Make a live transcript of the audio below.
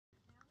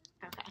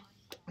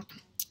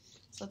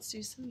So let's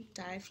do some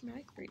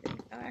diaphragmatic breathing.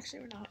 Oh,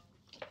 actually, we're not.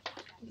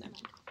 Never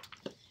mind.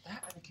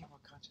 That I became more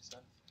conscious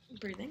of.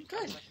 Breathing, I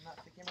good. was like, I'm not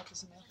thinking about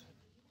this enough.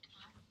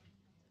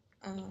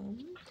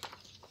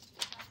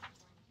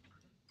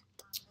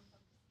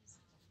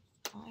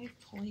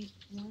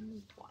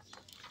 5.11.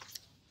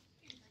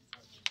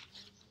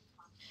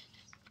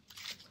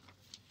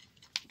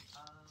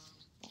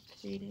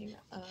 Creating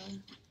a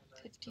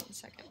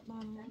 15-second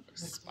model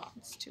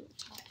response to a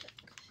topic.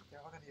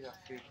 They're all gonna eat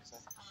out food because I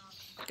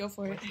Go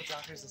for it. went to the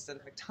doctors instead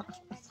of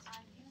McDonald's.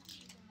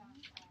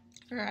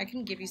 Or I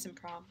can give you some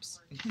prompts.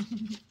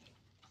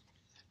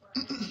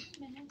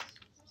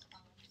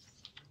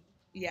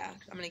 Yeah,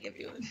 I'm gonna give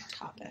you a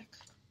topic.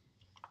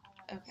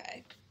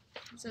 Okay.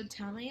 So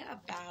tell me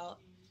about.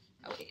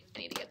 Oh wait, I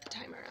need to get the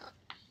timer out.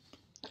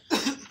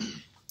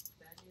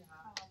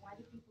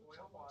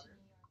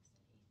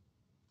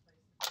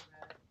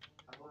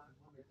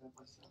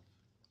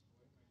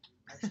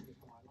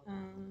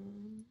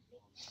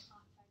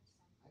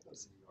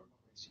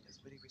 She does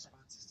witty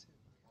responses too.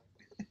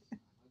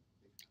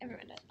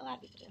 Everyone does. A lot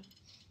of people do.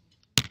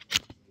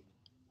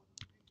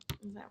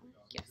 Is that one?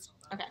 Yes.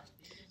 Okay.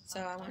 So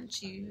I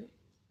want you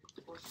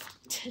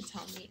to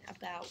tell me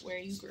about where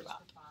you grew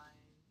up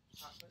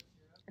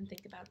and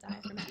think about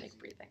diaphragmatic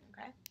breathing,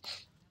 okay?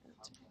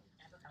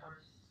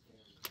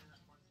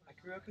 I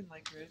grew up in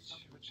Lake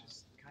Ridge, which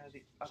is kind of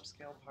the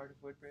upscale part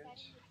of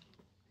Woodbridge.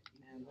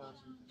 And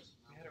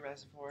we had a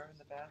reservoir in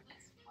the back.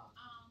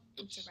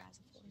 What's a reservoir?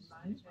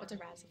 What's a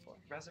reservoir?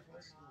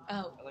 Reservoir?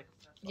 Oh, Like,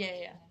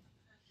 yeah.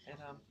 and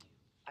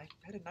I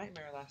had a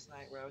nightmare last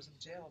night where I was in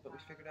jail, but we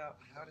figured out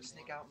how to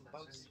sneak out in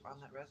boats on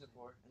that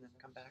reservoir and then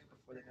come back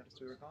before they noticed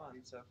we were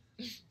gone. So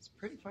it's a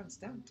pretty fun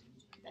stint.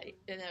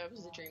 And that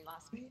was a dream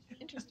last night.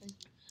 Interesting.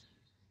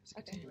 It's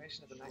a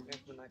continuation of the nightmare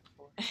from the night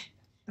before.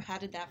 How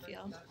did that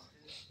feel?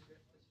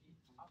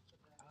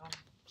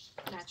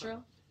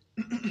 Natural?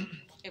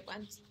 It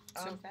went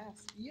so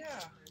fast.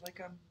 Yeah,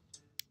 like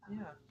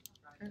yeah.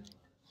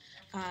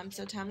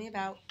 So tell me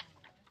about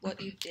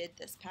what you did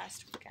this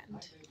past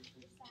weekend.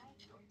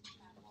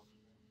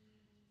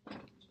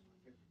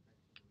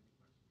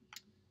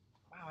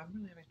 Wow, I'm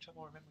really having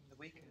trouble remembering the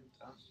weekend.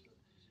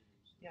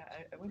 Yeah,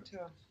 I went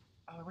to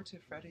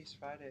Freddy's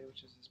Friday,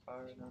 which is this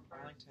bar in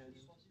Arlington,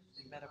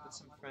 and met up with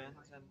some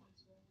friends and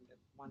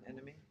one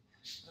enemy.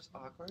 It was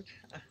awkward.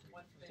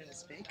 Didn't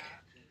speak.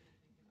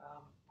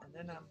 And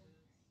then I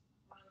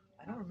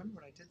don't remember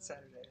what I did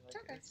Saturday. Like,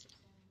 okay.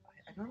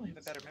 I normally have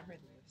a better memory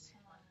than this.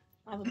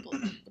 All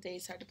the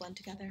days start to blend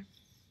together.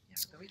 Yeah,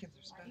 the weekends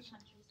are special.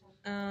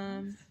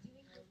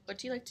 What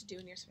do you like to do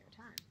in your spare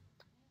time?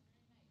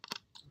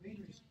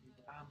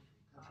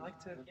 I like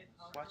to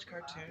watch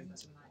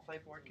cartoons and play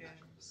board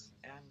games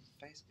and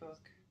Facebook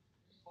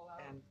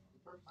and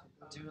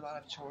do a lot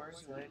of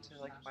chores related to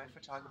like my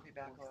photography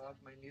backlog,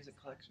 my music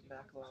collection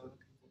backlog.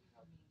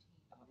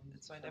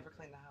 And so I never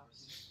clean the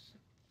house.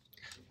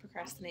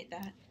 Procrastinate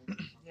that.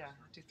 Yeah,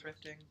 I do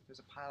thrifting. There's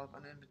a pile of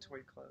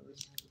uninventoried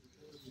clothes.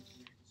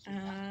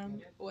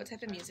 What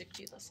type of music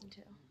do you listen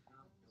to?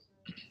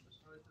 I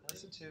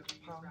listen to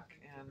punk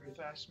and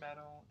thrash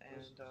metal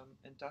and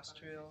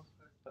industrial,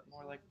 but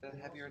more like the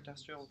heavier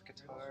industrial with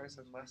guitars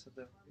and less of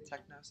the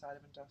techno side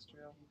of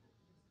industrial.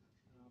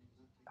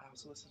 I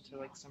also listen to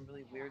like some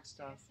really weird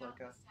stuff,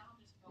 like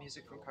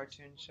music from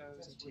cartoon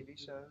shows and TV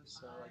shows.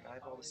 So like I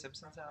have all the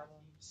Simpsons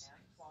albums.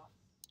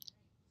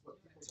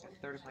 It's like a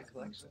third of my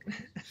collection.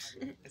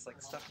 It's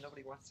like stuff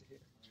nobody wants to hear.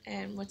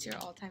 And what's your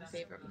all-time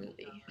favorite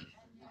movie?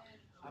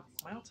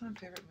 My all-time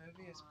favorite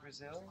movie is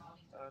Brazil,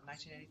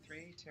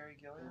 1983, Terry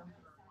Gilliam.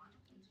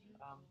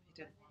 He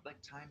did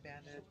like Time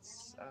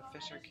Bandits,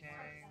 Fisher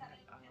King.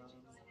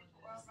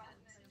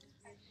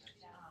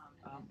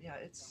 Yeah,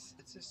 it's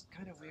this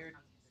kind of weird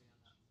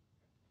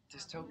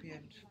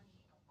dystopian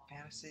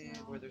fantasy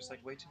where there's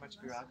like way too much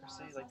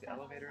bureaucracy. Like the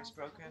elevator is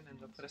broken, and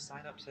they'll put a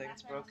sign up saying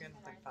it's broken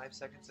within 5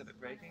 seconds of it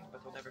breaking,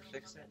 but they'll never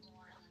fix it.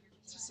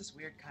 It's just this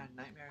weird kind of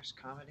nightmarish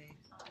comedy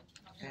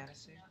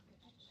fantasy.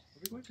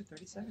 Were we going for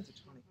 30 seconds or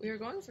 20? We were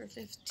going for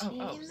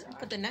 15,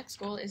 but the next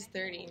goal is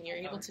 30, and you're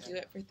able to do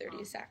it for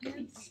 30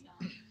 seconds.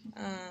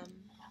 Brazil's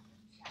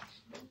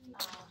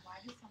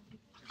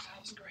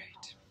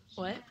great.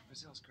 What?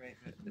 Brazil's great,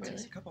 but it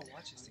takes a couple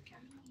watches to get.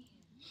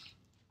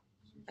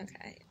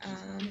 Okay.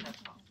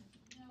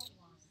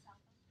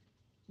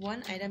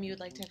 One item you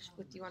would like to have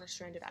with you on a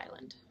stranded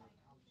island.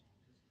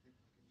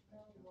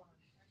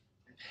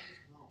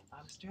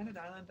 On a stranded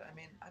island, I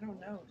mean, I don't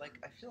know. Like,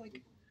 I feel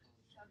like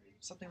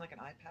something like an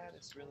iPad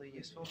is really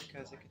useful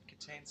because it can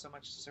contain so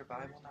much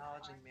survival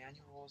knowledge and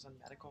manuals and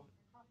medical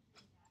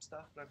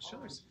stuff. But I'm sure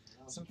there's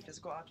some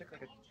physical object,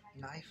 like a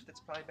knife, that's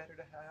probably better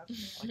to have.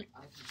 Like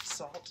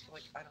salt.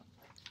 Like, I don't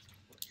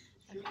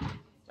know. Okay.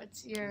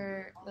 Let's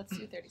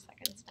do 30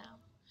 seconds now.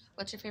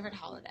 What's your favorite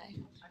holiday?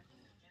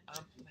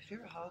 My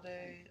favorite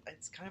holiday,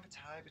 it's kind of a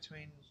tie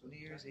between New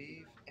Year's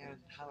Eve and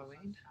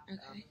Halloween.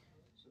 Okay. I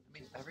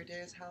mean, every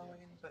day is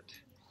Halloween, but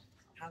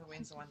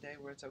Halloween's the one day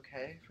where it's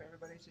okay for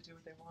everybody to do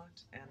what they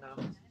want. And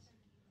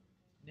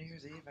New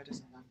Year's Eve, I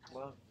just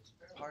love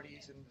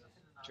parties and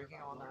drinking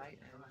all night,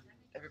 and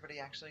everybody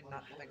actually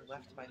not having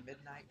left by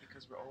midnight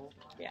because we're old.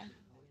 Yeah. You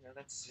know,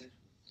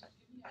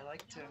 I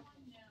like to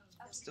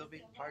still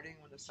be partying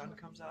when the sun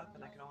comes up,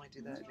 and I can only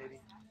do that maybe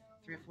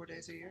 3 or 4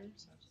 days a year.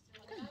 So.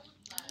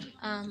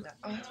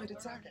 That's what I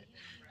did Saturday.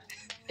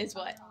 Is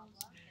what?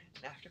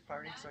 An after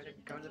party, so I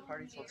didn't go to the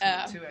party till 2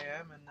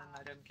 a.m. and then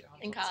I didn't get home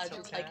in college. till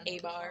It's 10. like a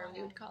bar,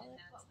 we would call it.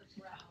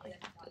 Like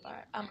after the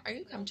bar. Are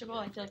you comfortable?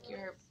 I feel like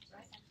you're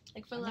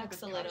like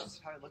relax a little. That's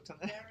how I looked on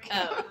there.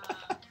 Oh.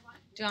 Do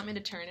you want me to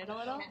turn it a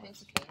little?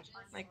 That's okay.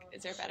 Like,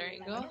 is there a better I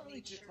angle? don't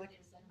really do, like,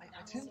 I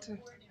tend to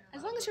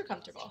As long as you're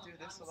comfortable. do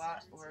this a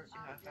lot, or you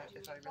know,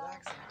 if I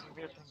relax, I do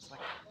weird things like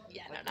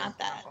not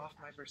that. Off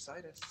my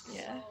bursitis.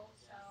 Yeah.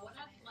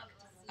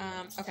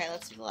 Okay,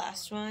 let's do the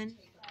last one.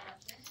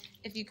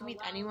 If you could meet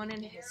anyone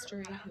in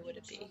history, who would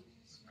it be?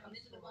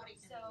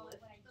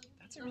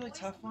 That's a really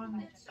tough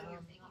one,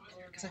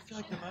 because I feel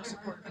like the most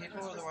important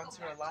people are the ones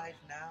who are alive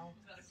now,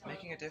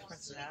 making a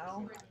difference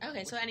now.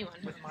 Okay, so anyone.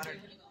 With modern.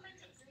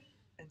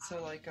 And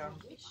so, like, I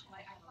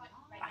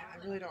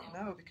really don't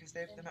know because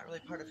they're not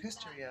really part of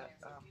history yet.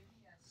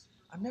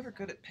 I'm never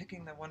good at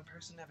picking the one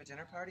person to have a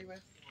dinner party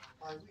with.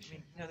 I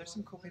mean, you know, there's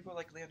some cool people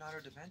like Leonardo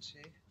da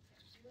Vinci.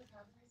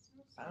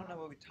 I don't know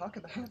what we talk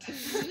about.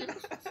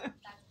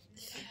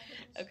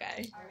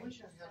 Okay.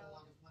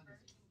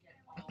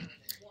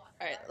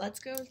 Alright, let's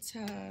go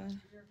to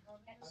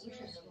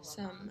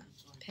some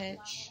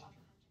pitch.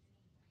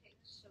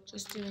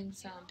 Just doing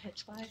some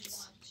pitch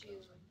glides.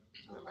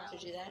 Remember to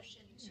do that?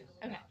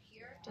 Okay.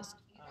 Just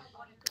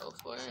go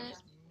for it.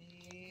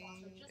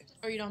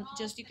 Or you don't,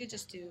 you could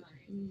just do.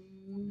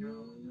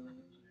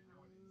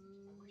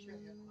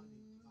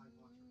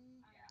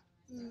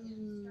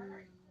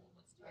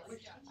 I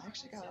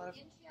actually got a lot of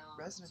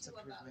resonance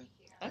improvement.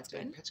 That's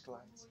good. Pitch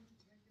glides.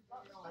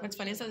 What's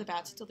funny is I was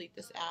about to delete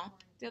this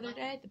app the other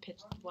day, the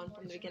pitch one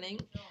from the beginning.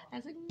 I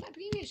was like,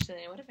 maybe I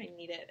shouldn't. What if I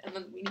need it? And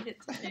then we need it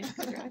today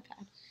for your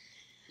iPad.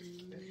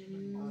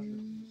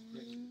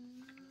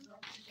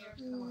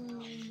 Don't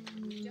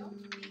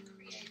be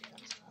creative.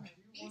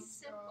 Be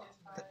simple.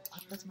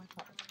 That's my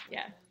fault.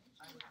 Yeah.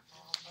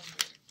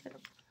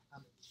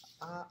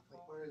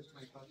 Where is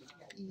my button?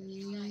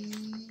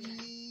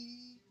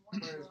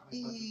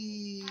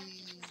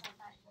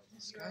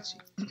 Scratchy.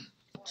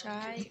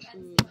 Try.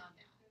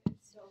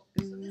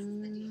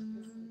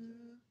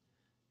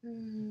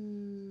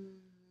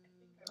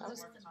 That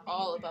was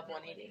all above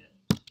 180.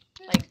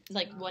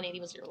 Like 180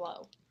 was your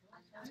low.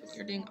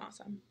 You're doing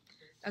awesome.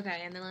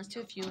 Okay, and then let's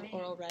do a few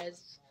oral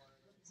res.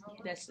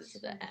 This is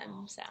the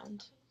M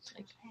sound.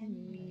 Like.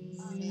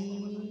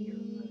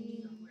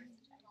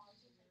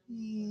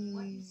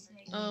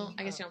 Oh,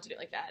 I guess you don't have to do it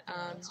like that.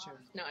 That's true.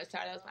 No,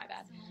 sorry, that was my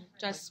bad.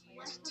 Just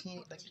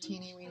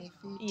teeny weeny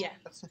feet. Yeah.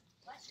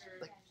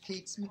 Like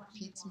Pete's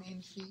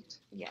mean feet.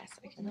 Yes,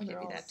 I can give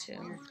you that too.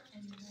 Weird.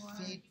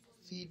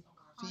 Feed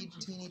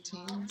teeny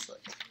teens.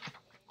 Like,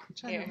 I'm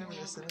trying to remember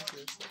the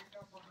sentences.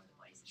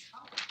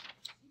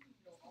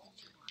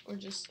 We're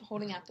just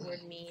holding out the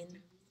word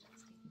mean.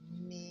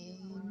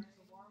 Mean.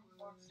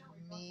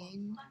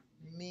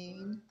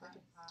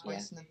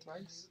 Twice and then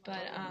thrice.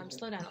 But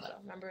slow down a little.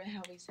 Remember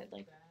how we said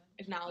like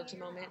acknowledge the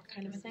moment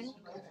kind of a thing?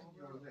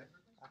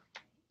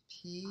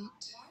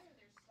 Pete.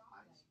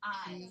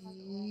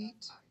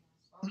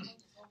 When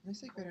they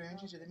say greater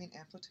energy, do they mean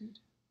amplitude?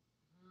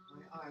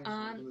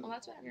 Well,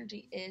 that's what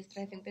energy is,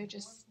 but I think they're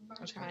just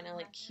trying to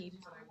like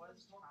keep.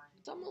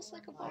 It's almost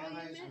like a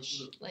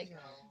volume-ish, like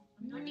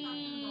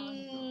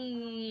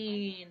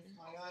mean.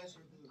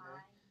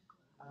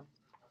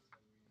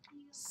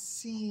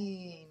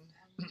 Scene.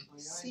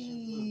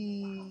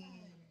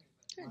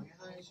 Good.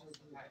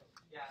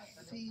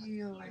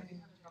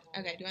 Feeling.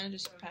 Okay, do you want to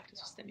just practice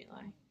with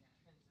stimuli,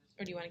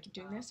 or do you want to keep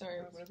doing this,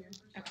 or Whatever.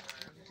 okay?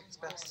 It's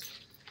best.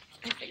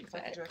 I think If I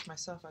could that. direct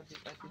myself, I'd be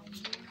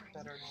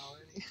better now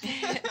already.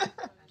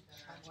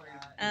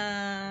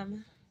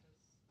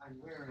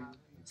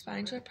 Let's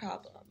find your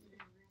problem.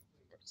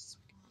 I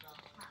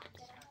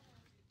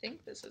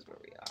think this is where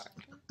we are.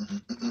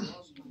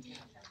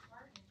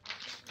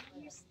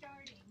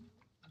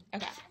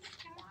 Okay.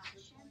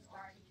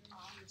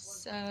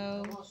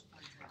 So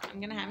I'm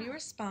gonna have you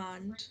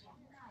respond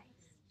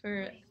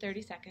for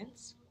 30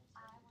 seconds.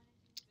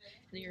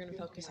 And then you're gonna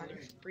focus on your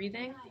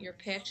breathing, your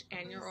pitch,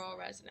 and your oral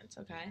resonance.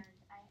 Okay.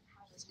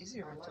 It's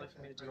easier mentally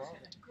for me to do all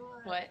of it.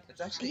 What? It's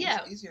actually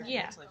easier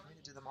mentally for me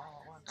to do them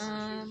all at once.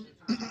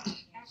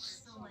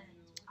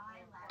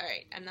 All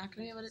right. I'm not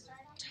gonna be able to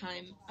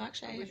time. Oh,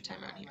 actually, I have a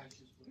timer on here.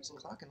 There's a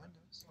clock in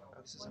Windows. Oh,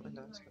 this isn't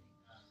Windows, but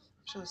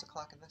I'm sure there's a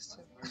clock in this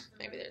too.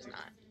 Maybe there's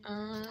not.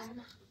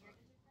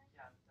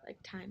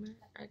 Like timer.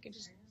 Or I could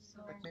just.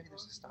 Like maybe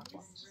there's a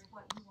stopwatch.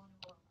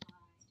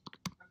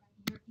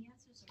 Your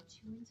answers are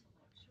too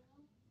intellectual.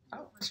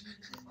 Oh,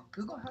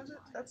 Google has it?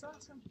 That's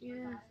awesome.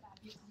 Yeah.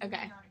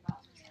 Okay.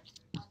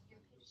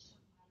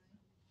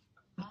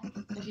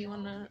 If you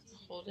want to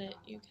hold it,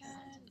 you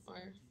can.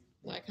 Or,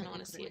 well, I kind of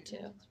want to see it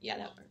too. Yeah,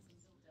 that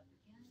works.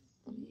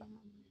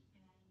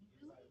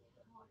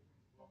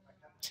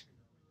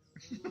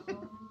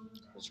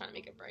 Just trying to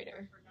make it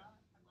brighter.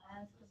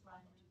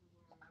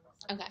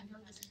 Okay,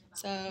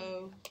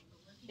 so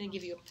I'm gonna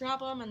give you a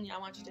problem, and I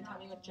want you to tell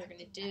me what you're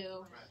gonna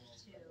do.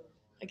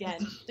 Again,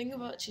 think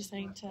about what she's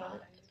saying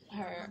to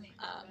her,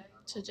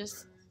 to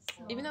just,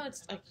 even though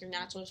it's like your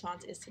natural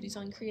response is to do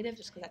something creative,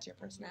 just because that's your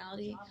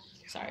personality.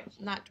 Sorry,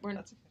 we're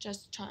That's okay.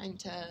 just trying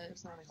to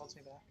Personality holds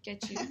me back.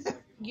 get you.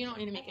 You don't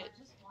need to make it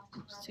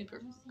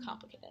super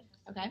complicated.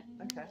 Okay.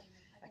 Okay.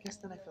 I guess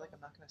then I feel like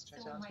I'm not going to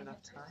stretch out for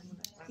enough time when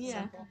it's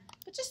Yeah. simple.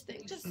 But just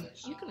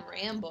you can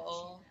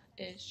ramble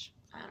ish.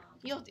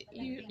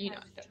 You know.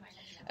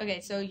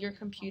 Okay, so your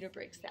computer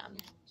breaks down.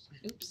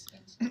 Oops.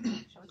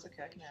 Oh, it's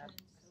okay. I can add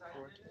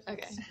forward.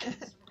 Okay.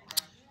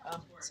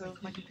 So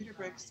if my computer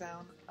breaks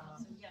down,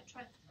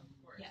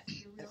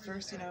 at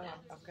first,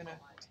 I'm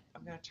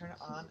gonna turn it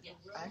on.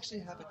 I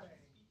actually have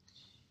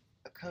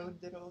a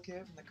code that it'll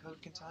give, and the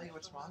code can tell you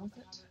what's wrong with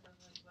it.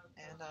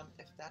 And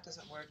if that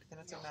doesn't work, then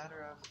it's a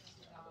matter of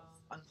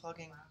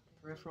unplugging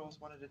peripherals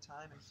one at a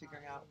time and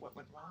figuring out what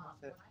went wrong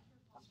with it.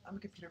 I'm a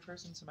computer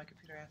person, so my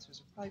computer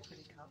answers are probably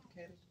pretty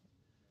complicated.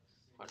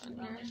 Hold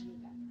on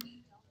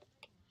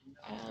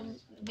here.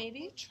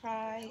 Maybe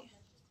try.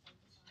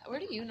 Where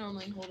do you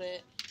normally hold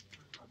it?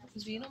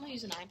 Because we normally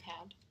use an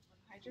iPad.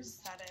 I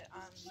just set it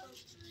on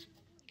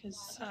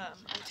Because a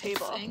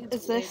table.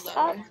 Is this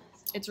up?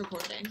 It's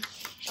recording.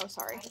 Oh,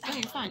 sorry. Oh,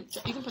 you're fine.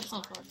 You can put this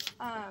on the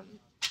floor.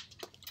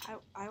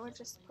 I would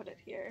just put it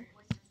here.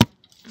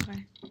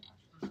 Okay.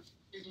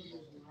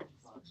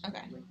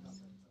 Okay.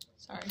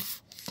 Sorry.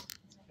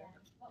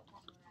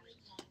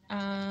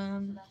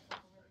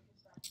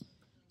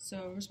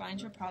 So responding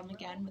to a problem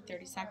again with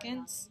 30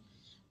 seconds.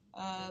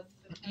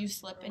 You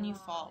slip and you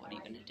fall. What are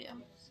you gonna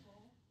do?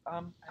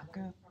 I'm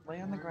gonna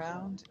lay on the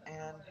ground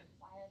and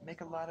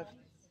make a lot of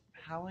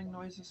howling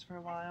noises for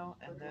a while,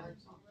 and then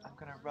I'm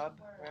gonna rub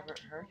wherever it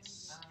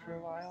hurts for a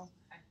while,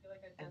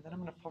 and then I'm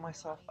gonna pull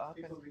myself up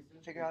and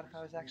figure out if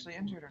I was actually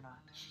injured or not.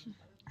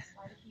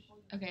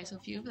 Okay, so a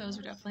few of those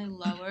are definitely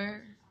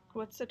lower.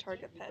 What's the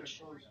target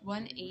pitch?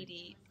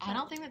 180. I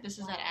don't think that this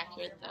is that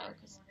accurate though,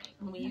 because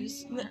when we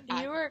use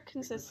You were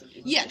consistent.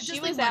 yeah, She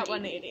just was like at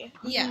 180.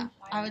 Yeah,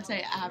 I would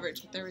say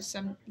average, but there was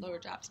some lower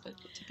drops, but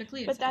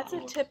typically it's But that's a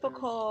about-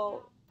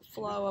 typical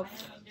flow of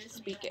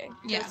speaking.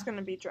 Yeah. There's going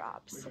to be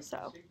drops,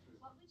 so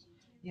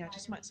Yeah,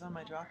 just some of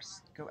my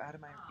drops go out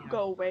of my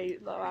go way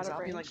low out 'cause of I'll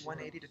be range. like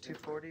 180 to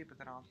 240, but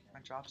then my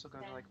drops will go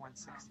to like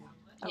 160.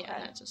 Yeah, Okay.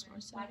 that's just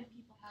more so.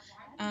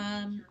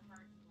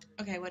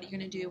 Okay, what are you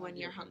gonna do when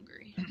you're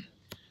hungry?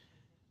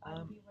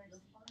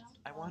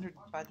 I wandered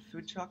by the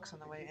food trucks on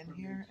the way in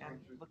here and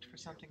looked for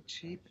something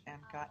cheap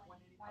and got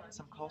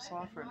some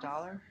coleslaw for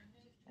 $1.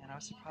 And I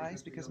was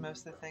surprised because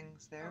most of the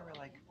things there were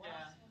like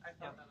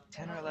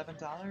 $10 or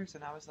 $11,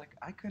 and I was like,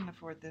 I couldn't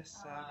afford this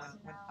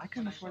when I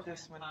couldn't afford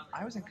this when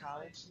I was in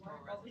college. So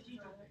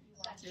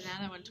now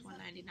that went to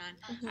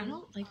 $1.99. I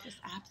don't like this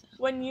app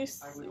though.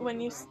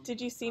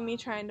 Did you see me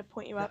trying to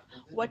point you up?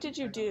 What did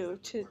you do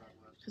to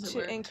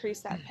worked.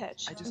 increase that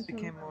pitch? I just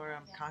became more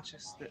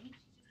conscious that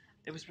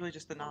it was really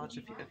just the knowledge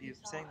of you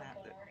saying that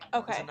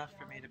was Okay. enough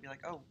for me to be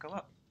like, oh, go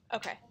up.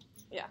 Okay.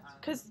 Yeah.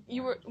 Because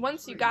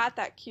once you got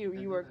that cue,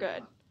 you were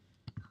good.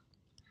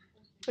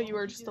 But you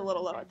were just a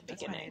little low at the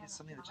That's why I beginning. needed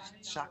something that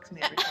just shocks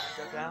me every time I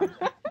go down.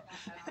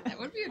 That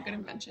would be a good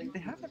invention. They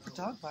have that for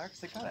dog parks.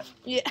 They got it.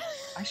 Yeah.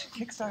 I should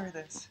Kickstarter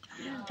this.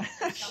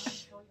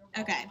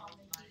 Okay.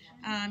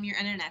 Your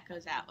internet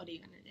goes out. What are you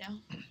gonna do?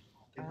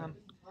 I'm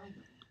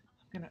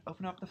going to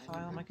open up the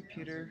file on my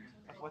computer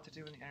of what to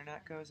do when the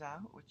internet goes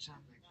out, which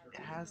it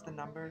has the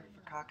number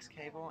for Cox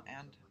Cable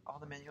and all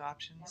the menu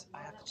options.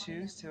 I have to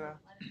choose to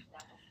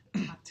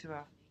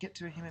get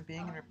to a human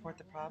being and report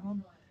the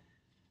problem.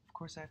 Of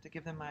course, I have to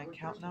give them my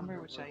account number,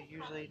 which I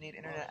usually need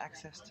internet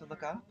access to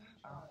look up.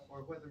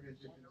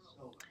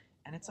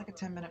 And it's like a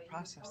 10-minute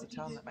process to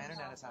tell them that my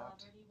internet is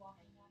out.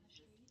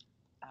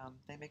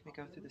 They make me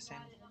go through the same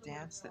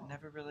dance that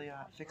never really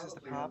fixes the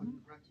problem.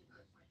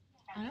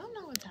 I don't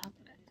know what's happening.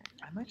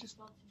 I might just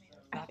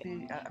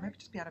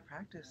be out of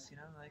practice,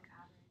 like.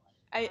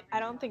 I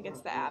don't think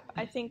it's the app.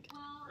 I think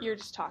you're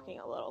just talking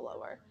a little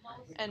lower.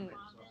 And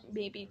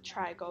maybe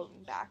try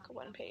going back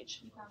one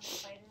page.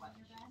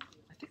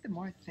 I think the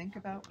more I think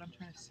about what I'm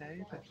trying to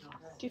say, but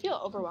Do you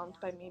feel overwhelmed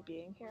by me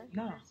being here?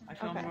 no, I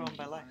feel Okay. overwhelmed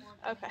by life.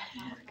 Okay.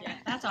 Yeah,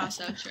 that's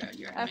also true.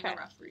 You're having Okay. a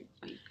rough week.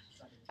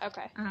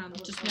 Okay.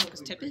 Just know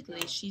because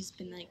typically she's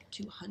been like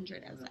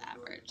 200 as the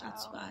average.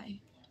 That's why.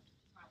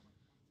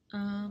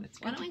 Why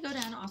don't we go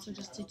down also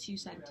just to 2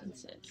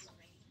 sentences?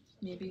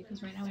 Maybe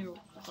because right now we were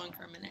going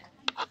for a minute.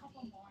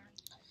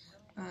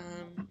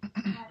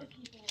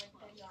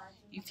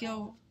 You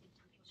feel.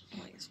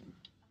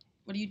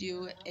 What do you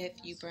do if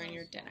you burn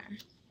your dinner?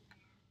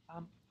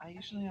 I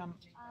usually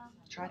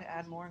try to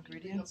add more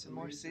ingredients and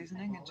more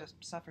seasoning and just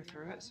suffer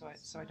through it,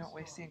 so I don't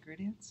waste the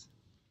ingredients.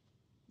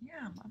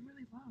 Yeah, I'm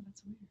really wow.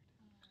 That's weird.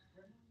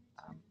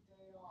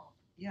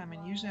 Yeah, I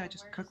mean usually I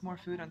just cook more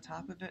food on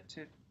top of it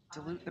to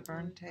dilute the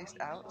burn taste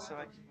out, so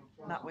I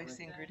not waste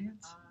the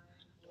ingredients.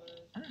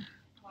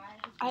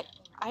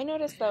 I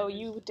noticed though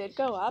you did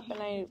go up, and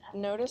I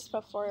noticed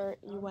before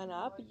you went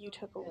up, you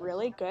took a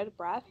really good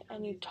breath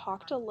and you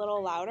talked a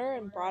little louder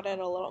and brought it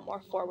a little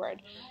more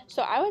forward.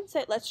 So I would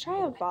say let's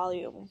try a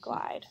volume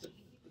glide.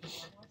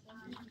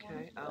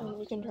 Okay. And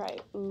you can try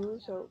ooh,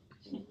 so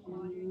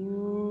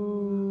ooh.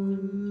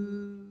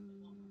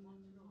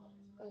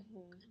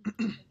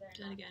 Do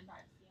it again.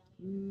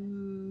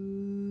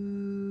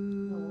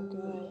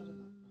 Good.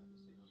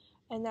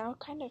 And now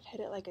kind of hit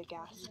it like a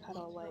gas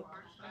pedal, like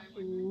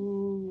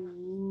ooh.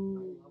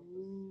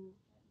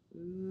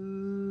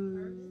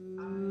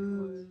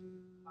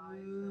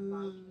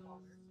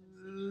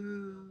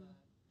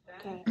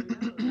 Okay.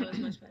 That was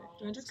much better. Do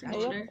you want to drink some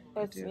water?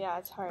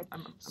 It's hard.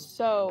 I'm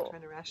So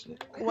trying to ration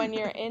it. when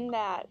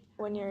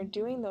you're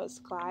doing those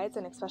glides,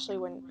 and especially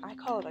when I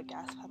call it a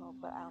gas pedal,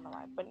 but I don't know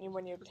why. But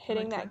when you're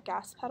hitting that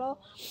gas pedal,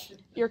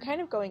 you're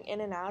kind of going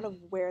in and out of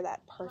where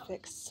that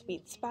perfect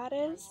sweet spot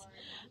is.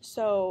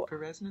 So For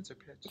resonance or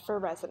pitch? for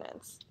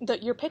resonance,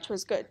 your pitch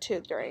was good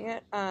too during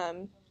it.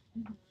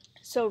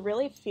 So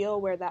really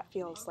feel where that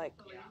feels like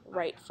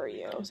right for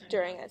you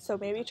during it. So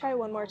maybe try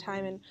one more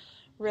time and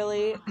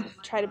really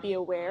try to be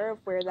aware of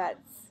where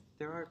that's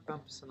There are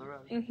bumps on the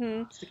road.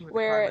 mm-hmm,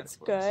 where it's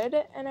good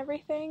and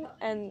everything,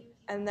 and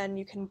then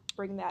you can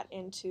bring that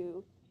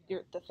into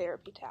the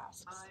therapy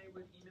tasks.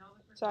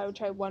 So I would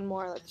try one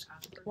more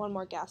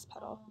gas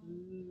pedal.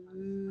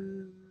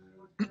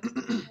 Yeah,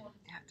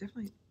 it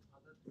definitely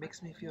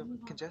makes me feel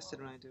congested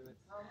when I do it.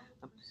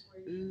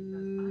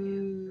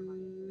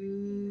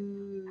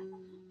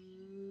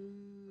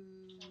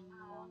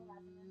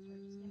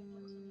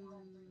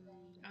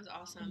 That was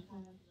awesome.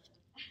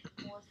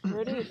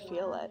 Where do you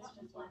feel it?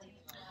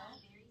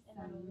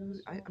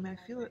 I mean, I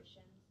feel it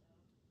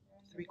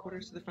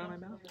 3/4 to the front of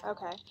my mouth.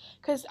 Okay,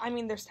 because I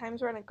mean, there's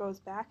times when it goes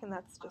back, and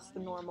that's just the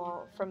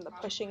normal from the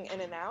pushing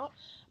in and out.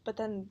 But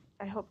then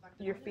I hope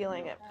you're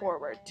feeling it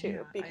forward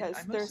too, because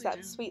I there's that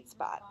do. sweet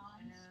spot.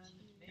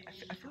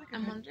 I feel like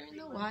I'm wondering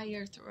though why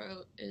your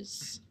throat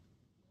is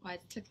why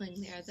it's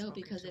tickling there though,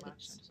 because if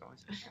it's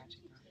okay,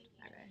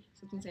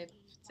 so you can say if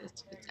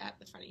it's at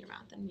the front of your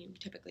mouth, then you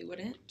typically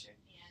wouldn't.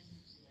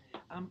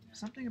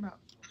 Something about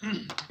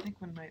I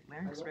think when my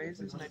larynx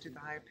raises and I do the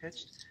higher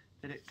pitch,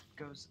 that it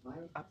goes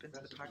up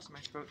into the parts of my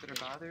throat that are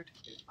bothered,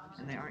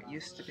 and they aren't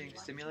used to being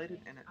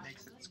stimulated, and it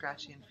makes it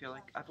scratchy and feel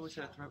like I've always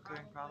had a throat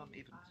clearing problem.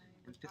 Even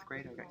in 5th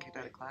grade, I got kicked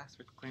out of class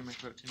for clearing my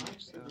throat too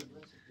much. So,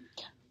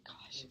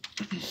 gosh,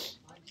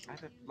 I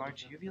have a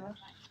large uvula,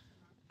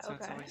 so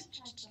it's always.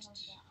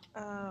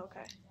 Oh,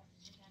 okay.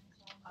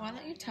 Why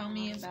don't you tell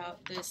me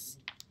about this?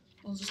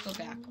 We'll just go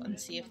back and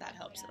see if that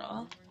helps at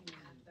all.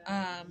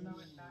 I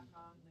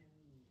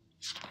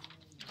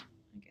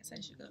guess I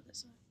should go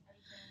this way.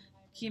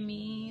 Give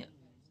me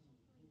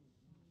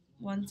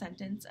one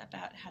sentence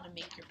about how to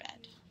make your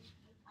bed.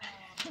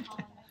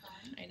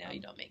 I know you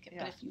don't make it,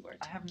 but if you were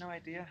to. I have no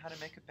idea how to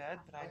make a bed,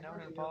 but I know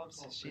it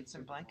involves sheets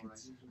and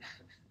blankets.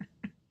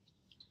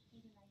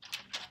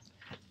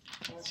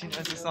 She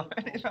knows this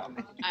already about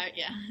me.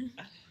 Yeah.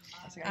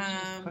 I was like, I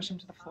should just push him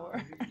to the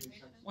floor.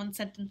 One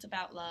sentence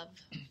about love.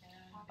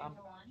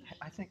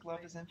 I think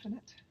love is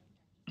infinite.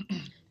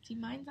 See,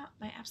 my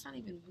app's not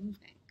even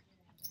moving.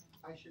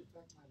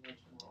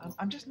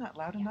 I'm just not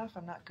loud enough.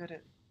 I'm not good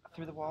at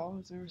through the wall,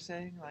 as we were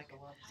saying. Like,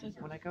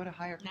 when I go to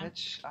higher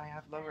pitch, I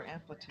have lower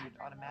amplitude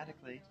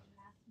automatically.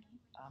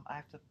 I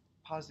have to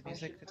pause the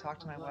music to talk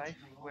to my wife,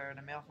 where in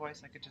a male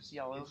voice I could just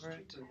yell over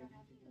it.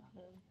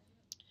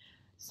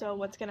 So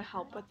what's going to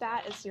help with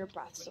that is your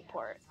breath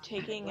support.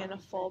 Taking in a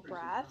full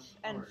breath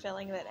and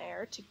filling that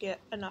air to get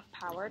enough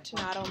power to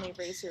not only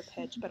raise your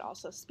pitch but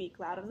also speak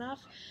loud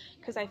enough.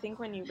 Because I think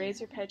when you raise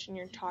your pitch and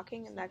you're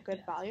talking in that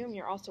good volume,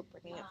 you're also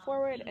bringing it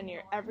forward, and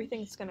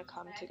everything's going to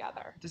come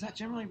together. Does that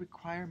generally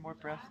require more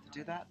breath to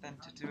do that than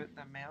to do it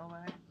the male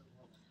way?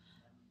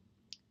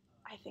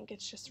 I think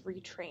it's just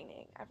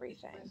retraining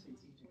everything.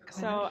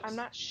 So I'm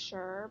not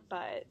sure,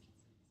 but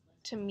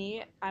to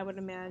me, I would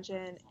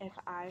imagine if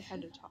I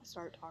had to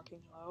start talking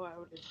low,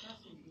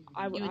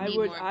 I would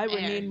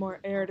need more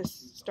air to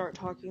start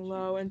talking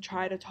low and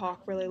try to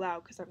talk really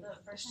loud, because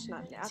it's just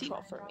not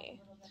natural for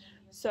me.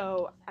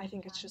 So I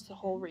think it's just a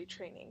whole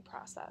retraining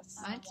process.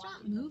 Mine's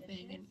not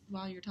moving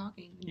while you're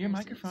talking. Your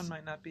microphone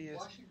might not be as,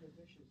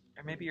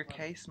 or maybe your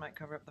case might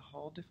cover up the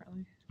hole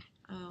differently.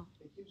 Oh.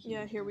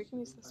 Yeah, here, we can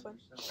use this one.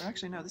 Or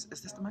actually, no, is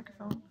this the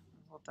microphone?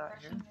 Hold that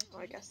here. Oh,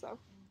 I guess so.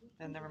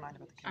 Then never mind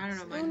about the case. I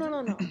don't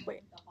know. No.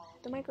 Wait.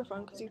 The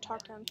microphone, because you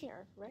talk down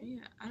here, right?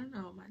 Yeah, I don't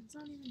know. Mine's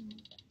not even.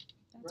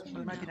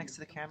 Well, it might be next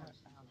to the camera.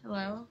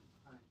 Hello?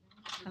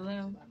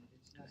 Hello?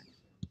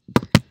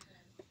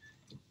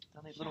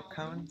 They'll need little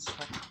cones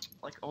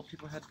like old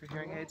people had for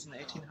hearing aids in the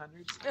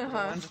 1800s.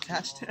 Uh-huh. Ones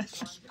attached to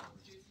it.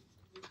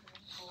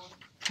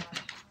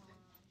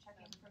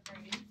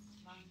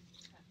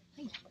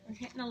 Hey, we're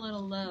hitting a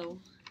little low.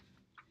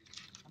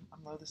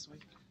 I'm low this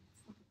week.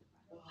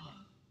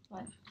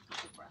 What?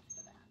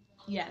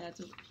 Yeah, that's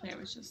what Claire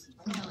was just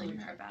telling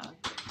her about.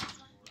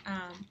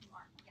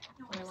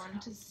 But I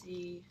wanted to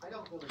see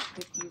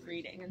with you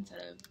reading instead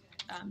of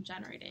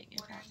generating,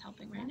 if that's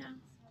helping right now.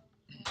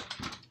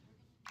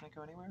 Can I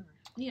go anywhere?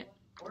 Yeah.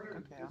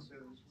 Okay.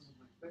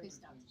 Please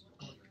stop.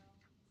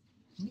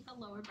 Take a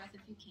lower breath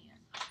if you can.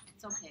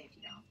 It's okay if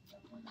you don't.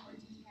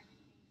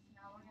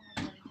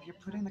 You're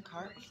putting the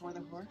cart before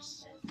the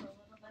horse?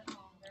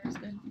 That's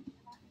good.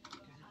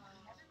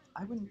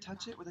 I wouldn't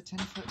touch it with a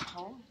 10-foot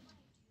pole.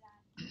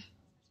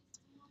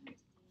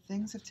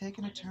 Things have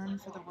taken a turn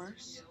for the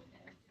worse.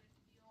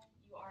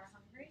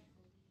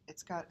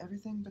 It's got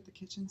everything but the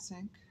kitchen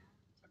sink.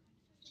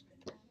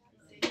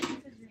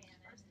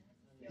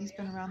 He's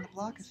been around the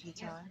block a few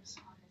times.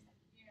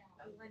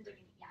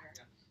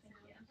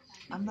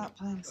 I'm not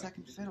playing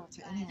second fiddle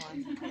to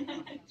anyone.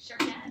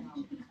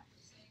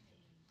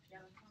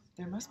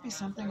 There must be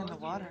something in the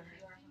water.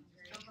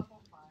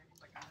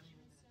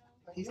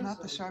 He's not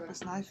the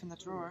sharpest knife in the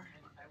drawer.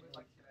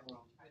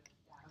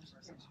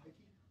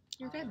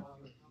 You're good.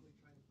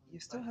 You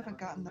still haven't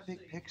gotten the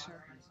big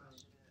picture.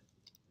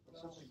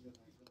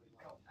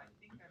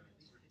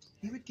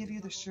 He would give you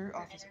the shirt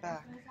off his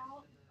back.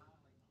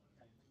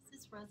 Is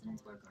this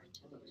resonance work or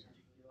intonation?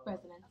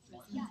 Resonance.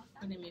 Yeah.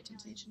 I didn't mute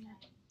intonation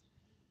yet.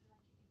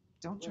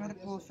 Don't try to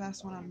pull a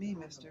fast one on me,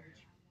 mister.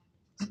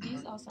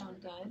 These all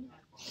sound good,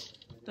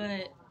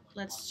 but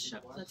let's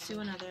do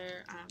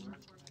another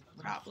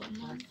problem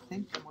When I one.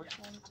 think I'm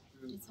working on it.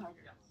 It's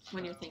harder.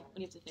 When you have to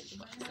think of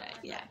what to say.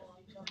 Yeah.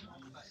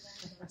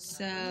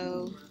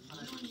 So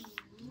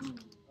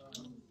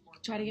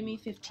try to give me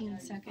 15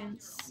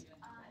 seconds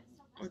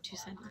or 2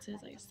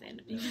 sentences. I guess they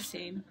end up being the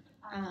same.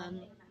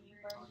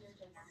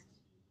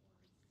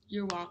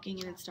 You're walking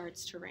and it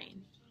starts to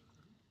rain.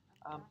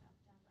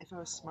 If I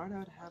was smart, I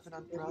would have an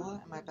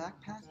umbrella in my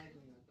backpack,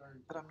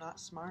 but I'm not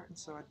smart, and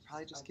so I'd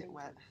probably just get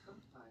wet.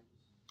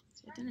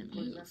 So it didn't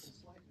move.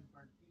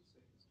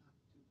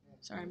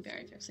 Sorry, I'm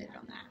very fixated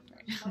on that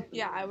right now.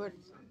 Yeah, I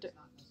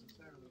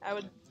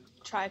would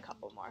try a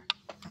couple more.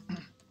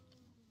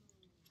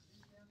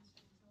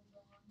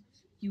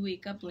 You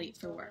wake up late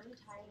for work.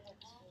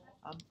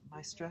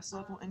 My stress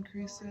level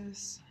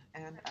increases,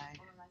 and I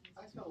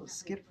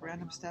skip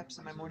random steps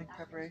in my morning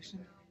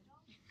preparation.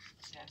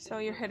 So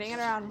you're hitting it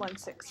around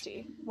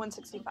 160,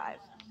 165.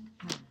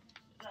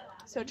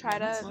 So try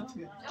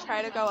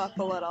to go up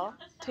a little.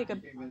 Take a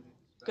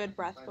good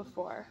breath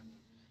before.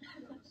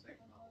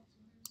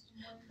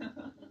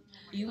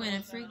 You win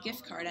a free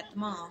gift card at the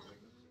mall.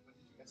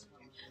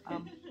 I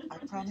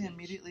probably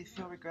immediately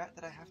feel regret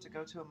that I have to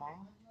go to a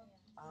mall.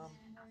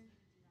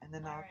 And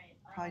then I'll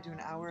probably do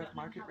an hour of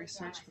market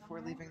research before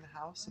leaving the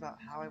house about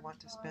how I want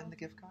to spend the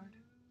gift card.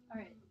 All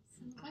right,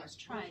 so let's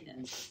try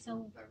this.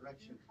 So, why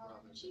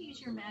don't you use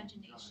your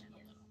imagination?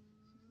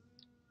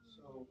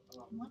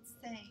 And let's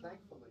say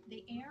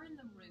the air in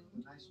the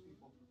room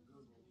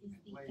is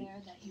the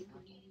air that you're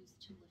going to use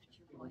to lift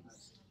your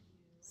voice.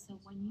 So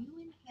when you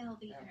inhale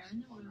the air in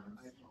the room,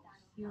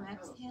 you're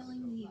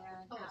exhaling the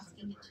air and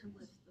asking it to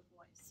lift the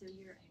voice. So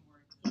you're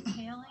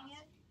inhaling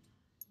it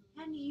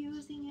and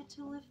using it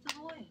to lift the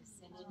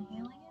voice, and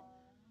inhaling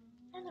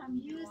it, and I'm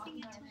using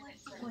it to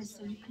lift the voice.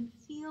 So you can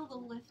feel the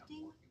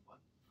lifting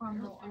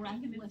from the breath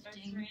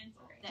lifting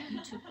that you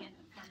took in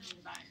from the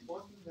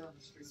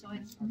environment. So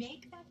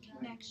make that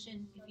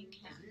connection if you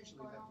can.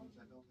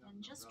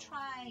 And just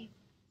try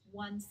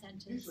one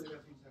sentence.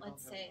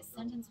 Let's say a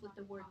sentence with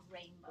the word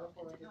rainbow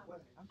in it.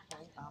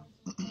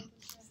 Okay.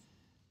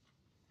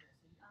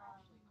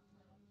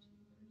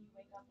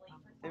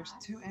 There's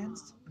two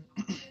ends.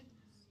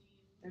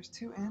 There's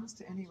two ends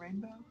to any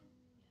rainbow.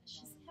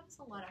 She's having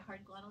a lot of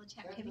hard glottal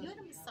attack. Have you had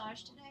a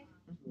massage today?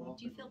 Mm-hmm.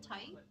 Do you feel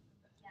tight?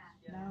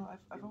 No,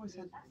 I've always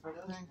had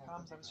throat clearing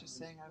problems. I was just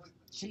saying I was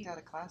kicked out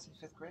of class in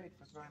 5th grade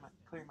for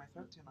clearing my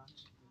throat too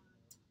much.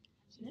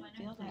 She didn't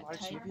feel that Large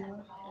tight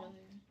uvula?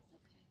 earlier.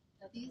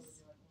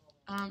 These?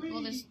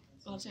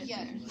 We'll start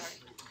Yeah. there.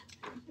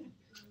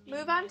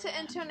 Move on to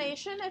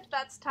intonation if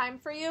that's time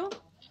for you.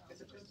 It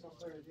depends on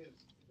where it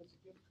is. If it's a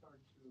gift card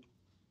to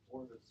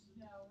Orbis, I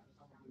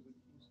probably wouldn't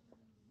use it.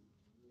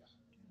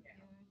 Your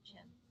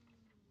chin.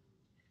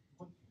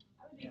 Don't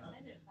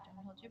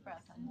hold your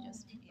breath on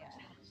just, yeah.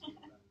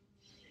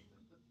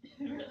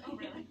 Oh,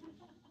 really?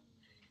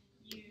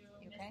 You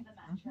okay?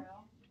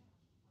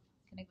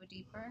 Can I go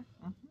deeper?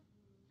 Mm-hmm.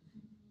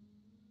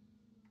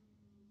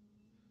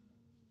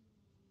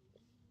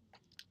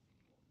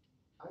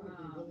 I would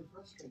be really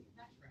frustrated. If you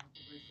have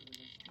to wait for the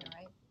next All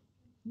right.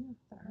 Yeah,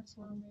 that hurts.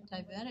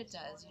 I bet it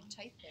does. You're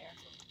tight there.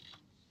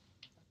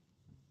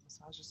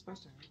 Massage is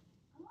supposed to hurt.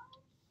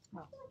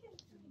 Well,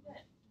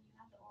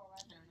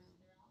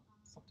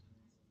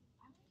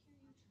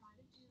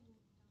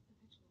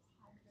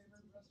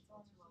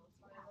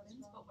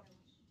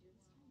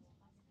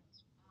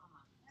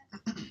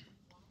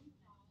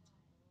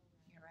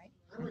 You're right.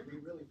 I would be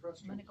really I'm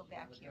frustrated. going to go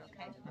back here,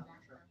 okay? Drop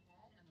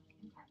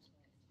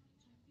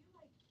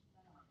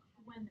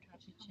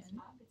your chin.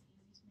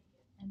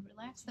 And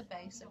relax the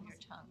base of your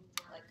tongue,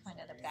 like kind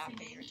of the back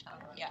of your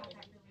tongue. Yeah.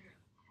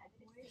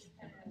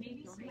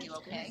 You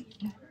okay?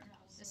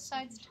 This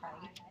side's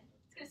tight.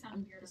 This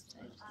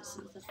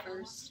is the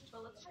first.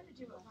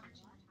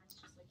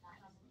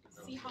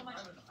 see how much.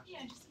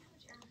 Yeah, just see how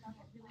much air will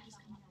really just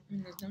come out. I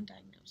mean, there's no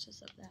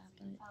diagnosis of that,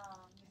 but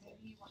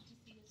Maybe you want to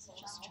see this.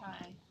 Just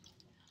try.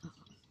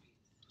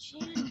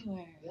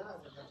 January.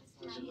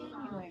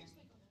 January.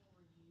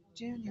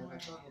 January.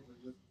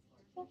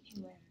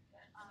 February.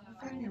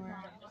 February.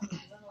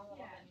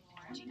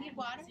 Do you need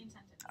water?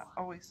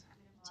 Always.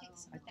 Take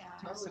some I of that.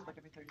 take a sip like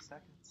every 30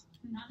 seconds.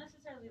 Not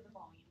necessarily the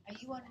volume. Are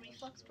you on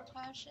reflux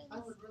precautions? I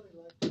would really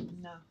like to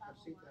No.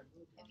 see that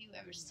movie. Have you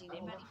ever seen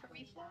anybody for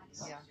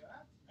reflux? Yeah.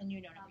 And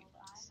you're not a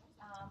reflux.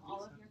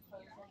 All of your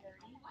clothes are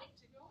dirty.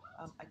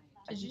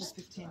 I do a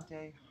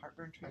 15-day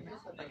heartburn treatment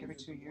like every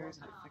 2 years,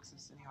 and it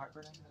fixes any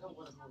heartburn. I don't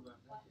want to know about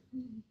that.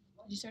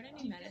 did you start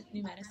any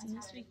new medicine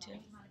this week too?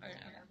 Or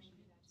okay.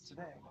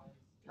 Today.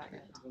 Not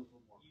yet.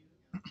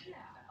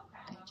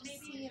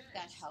 Just see if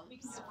that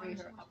helps free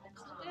her up a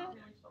little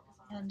bit,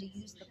 and to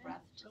use the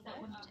breath to lift,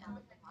 and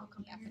I'll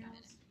come back in a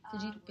minute.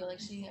 Did you feel like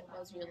she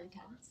was really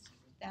tense?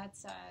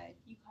 That's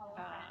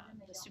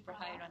the super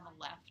height on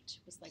the left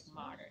was like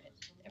moderate.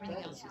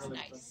 Everything else was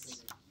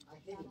nice. I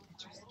hate it.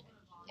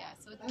 Yeah,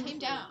 so it came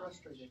down.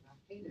 Frustrating.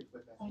 I hate it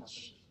when that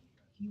Which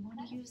you want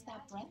to use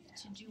that breath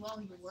to do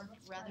all your work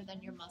rather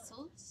than your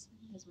muscles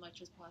as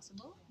much as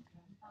possible.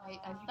 I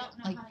felt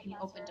like you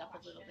opened up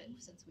a little bit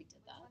since we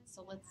did that.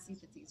 So let's see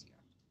if it's easier.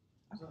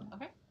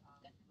 Okay?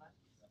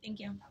 Thank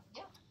you.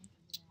 Yeah.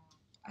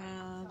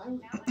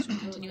 Should we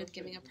continue with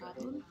giving a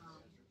problem?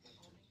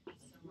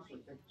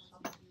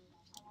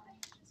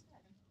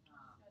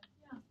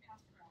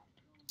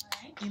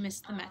 You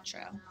missed the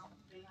metro.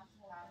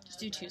 Just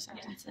do 2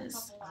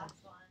 sentences.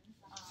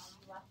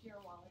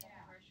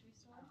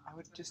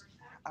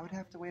 I would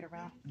have to wait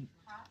around.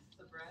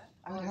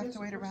 I would have to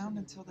wait around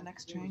until the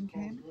next train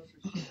came,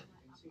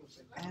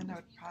 and I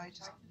would probably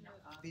just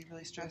be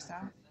really stressed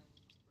out.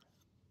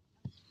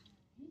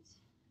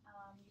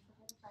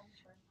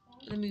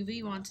 The movie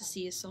you want to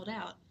see is sold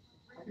out.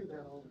 I do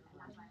that all the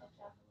time.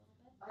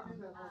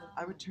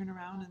 I would turn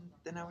around and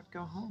then I would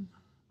go home.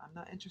 I'm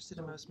not interested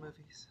in most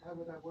movies. Why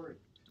would I worry?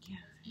 Yeah.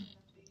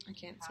 I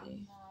can't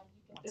see.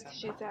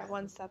 She's at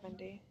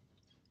 170.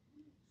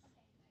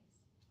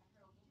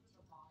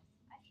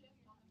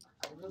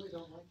 I really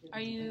don't like it.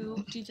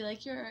 Do you feel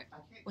like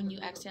when you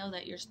exhale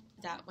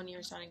that when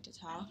you're starting to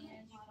talk?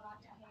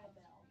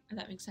 If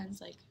that makes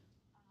sense, like.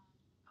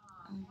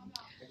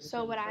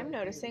 So what I'm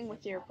noticing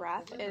with your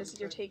breath is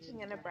you're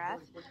taking in a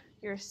breath,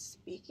 you're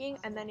speaking,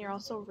 and then you're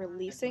also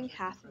releasing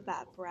half of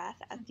that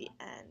breath at the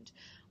end.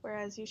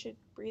 Whereas you should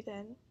breathe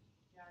in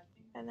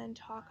and then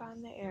talk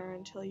on the air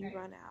until you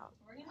run out.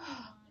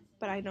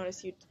 But I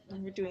noticed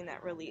you're doing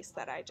that release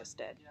that I just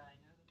did.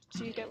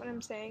 Do you get what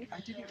I'm saying? I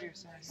do get what you're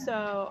saying.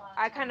 So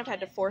I kind of had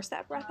to force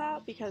that breath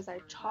out because I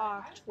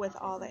talked with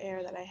all the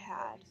air that I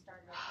had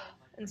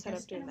instead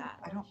of doing that.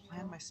 I don't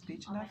plan my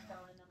speech enough.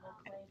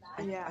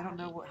 Yeah. I don't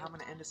know how I'm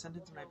going to end a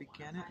sentence when I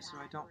begin it, so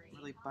I don't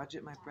really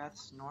budget my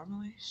breaths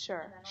normally.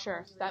 Sure.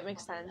 That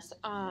makes sense.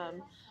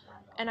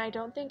 And I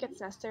don't think it's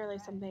necessarily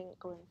something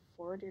going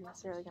forward you're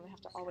necessarily going to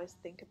have to always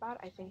think about.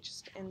 I think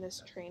just in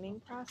this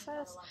training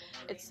process,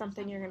 it's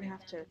something you're going to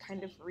have to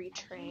kind of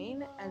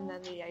retrain, and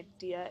then the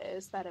idea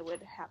is that it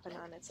would happen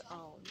on its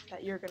own,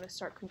 that you're going to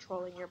start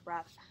controlling your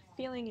breath,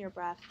 feeling your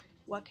breath,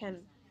 what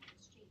can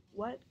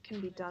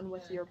be done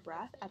with your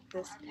breath at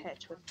this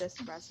pitch, with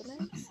this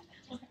resonance,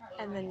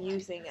 and then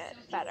using it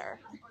better.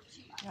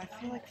 Yeah, I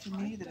feel like for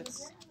me that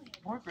it's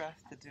more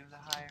breath to do the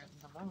higher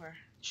than the lower.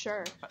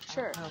 Sure. But I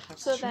don't know if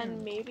that's So true.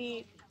 then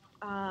maybe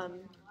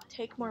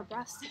take more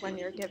breaths when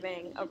you're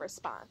giving a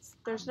response.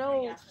 There's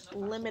no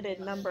limited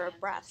number of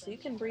breaths. You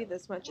can breathe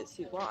as much as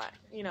you want.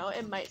 You know,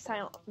 it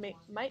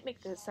might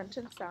make the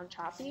sentence sound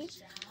choppy,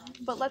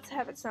 but let's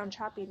have it sound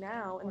choppy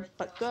now,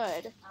 but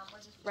good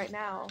right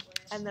now,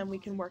 and then we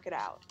can work it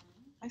out.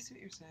 I see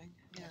what you're saying.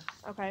 Yeah.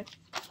 Okay.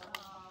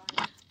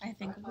 I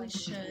think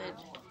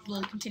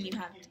we'll continue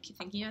keep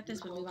thinking about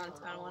this, but move on.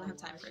 I don't want to have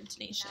time for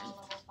intonation.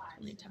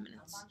 Only 10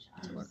 minutes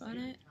to work on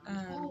it.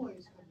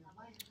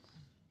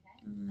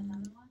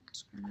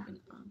 Describe an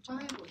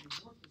object.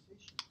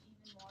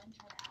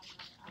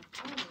 I'm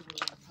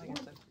probably going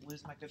to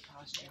lose my good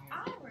posture here.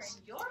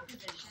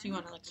 Do you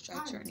want to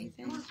stretch or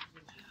anything? I'm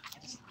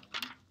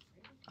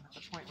at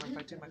the point where if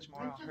I do much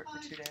more, I'll hurt for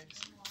 2 days.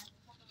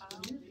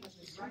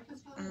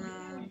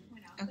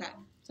 Okay,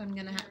 so I'm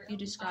gonna have you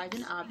describe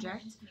an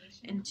object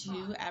in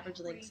 2 average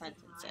length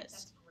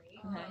sentences.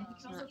 Okay,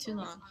 so not too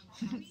long.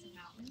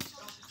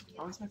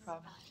 Always my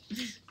problem.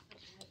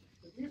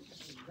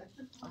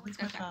 Always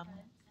my problem.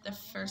 The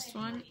first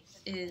one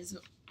is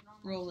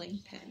rolling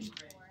pin.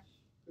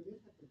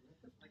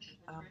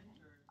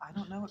 I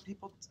don't know what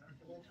people.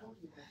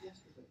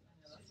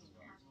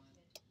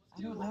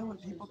 I don't know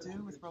what people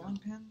do with rolling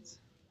pins.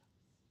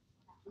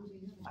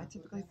 I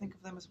typically think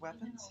of them as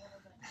weapons.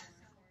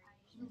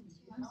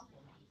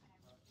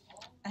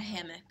 A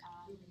hammock.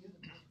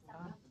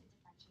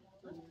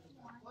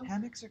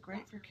 Hammocks are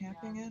great for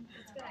camping in,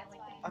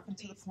 up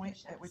until the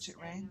point at which it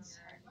rains.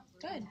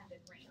 Good.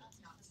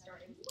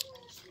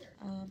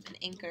 An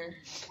anchor.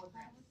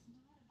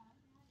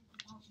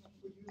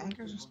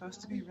 anchors are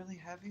supposed to be really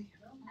heavy,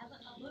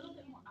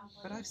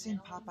 but I've seen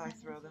Popeye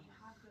throw them.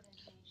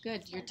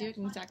 Good. You're doing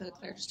exactly what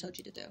Claire just told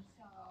you to do.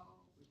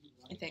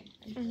 I think.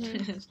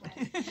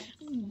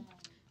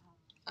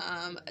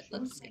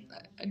 Let's get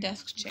a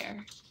desk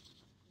chair.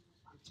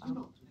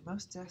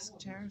 Most desk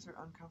chairs are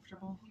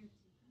uncomfortable.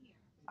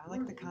 I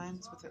like the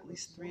kinds with at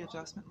least 3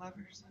 adjustment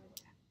levers.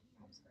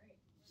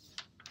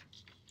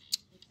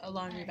 A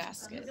laundry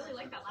basket. I really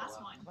like that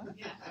last one. What?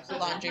 A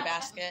laundry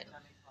basket.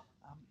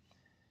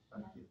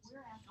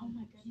 Oh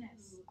my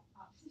goodness.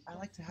 I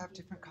like to have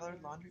different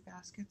colored laundry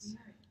baskets,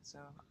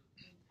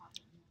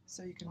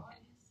 so you can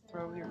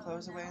throw your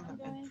clothes away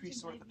and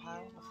pre-sort the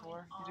pile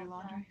before you do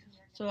laundry.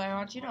 So I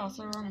want you to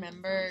also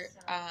remember,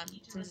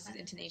 since this is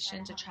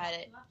intonation, to try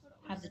to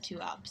have the 2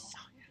 ups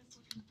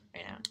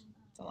right now.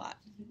 It's a lot.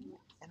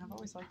 And I've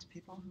always liked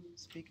people who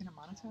speak in a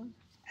monotone,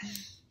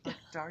 like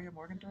Daria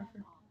Morgendorffer.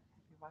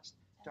 You watched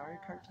Daria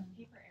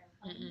cartoon?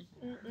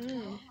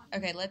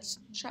 Okay, let's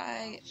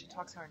try. She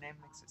talks how her name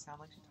makes it sound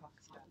like she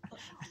talks.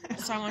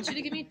 So I want you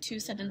to give me 2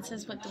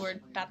 sentences with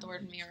about the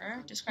word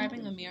mirror,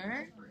 describing a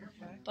mirror,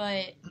 Okay.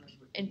 but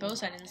in both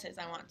sentences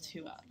I want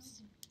 2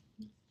 ups.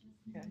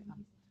 Okay.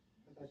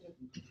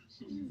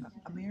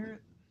 A mirror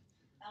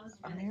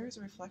is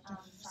a reflective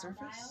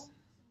surface.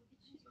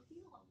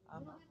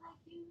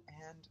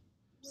 And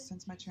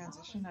since my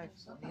transition, I've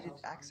needed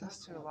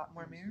access to a lot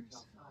more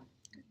mirrors.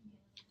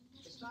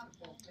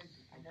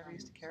 I never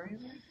used to carry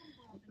them.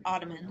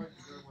 Ottoman.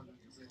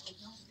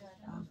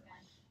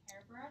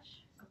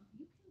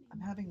 I'm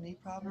having knee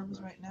problems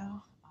right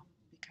now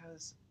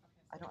because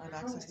I don't have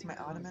access to my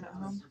ottoman at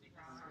home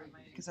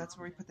because that's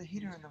where we put the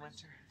heater in the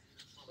winter.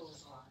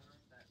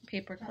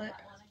 Paperclip.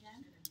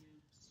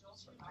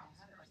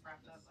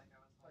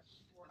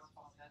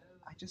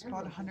 I just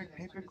bought 100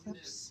 paper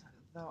clips,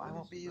 though I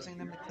won't be using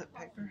them to clip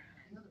paper.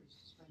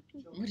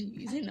 What are you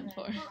using them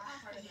for?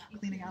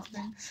 Cleaning out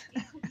things.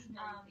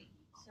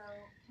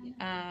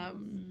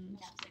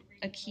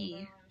 A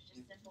key.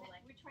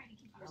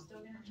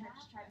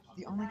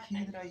 The only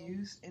key that I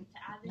use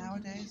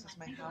nowadays is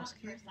my house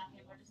key.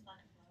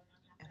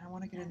 And I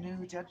want to get a new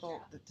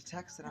deadbolt that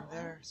detects that I'm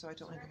there so I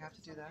don't even have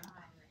to do that.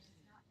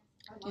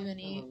 Do you have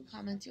any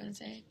comments you want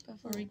to say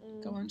before we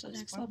go on to the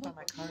next What level? about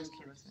my car's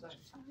keyless entry?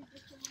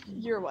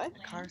 Your what?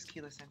 Car's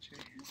keyless entry.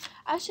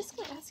 I was just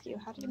going to ask you,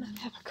 how do you not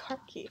have a car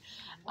key?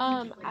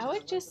 I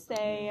would just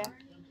say,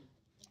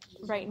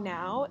 right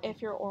now,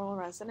 if your oral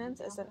resonance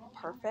isn't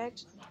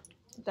perfect,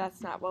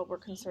 that's not what we're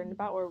concerned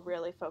about. We're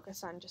really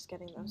focused on just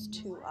getting those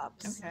 2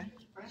 ups Okay.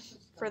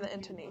 for the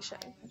intonation.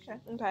 Okay.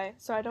 Okay,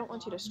 so I don't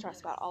want you to stress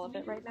about all of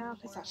it right now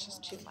because that's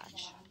just too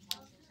much.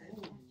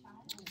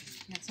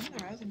 Yeah, some of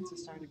the resonance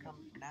is starting to come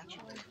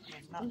naturally.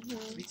 I mean,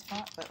 not sweet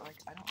spot, but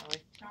like I don't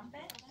really. Yeah,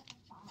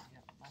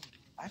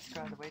 I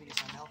forgot the way to use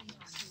my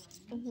mouthpiece.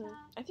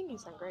 I think you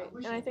sound great,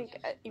 and I think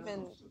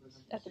even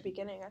at the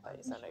beginning, I thought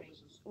you sounded,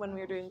 when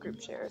we were doing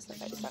group shares, I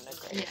thought you sounded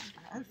great. Yeah.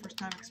 I had a first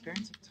time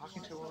experience of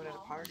talking to a woman at a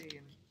party,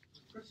 and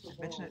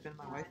I mentioned I'd been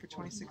my wife for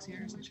 26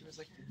 years, and she was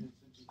like,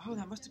 "Oh,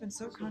 that must have been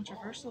so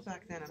controversial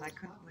back then," and I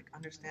couldn't like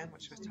understand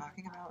what she was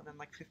talking about. And then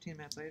like 15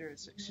 minutes later,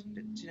 it's like, she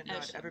didn't know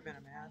I'd ever been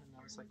a man, and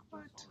I was like,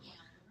 "What?"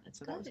 And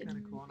so that was kind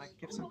of cool, and I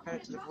give some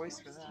credit to the voice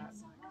for that.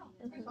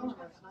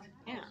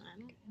 Yeah, I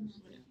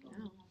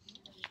don't know.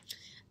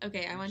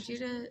 Okay, I want you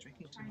to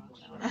Drinking too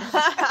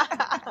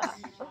much.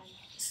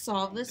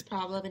 solve this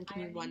problem and give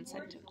me 1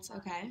 sentence,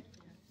 okay?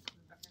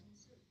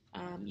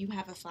 You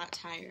have a flat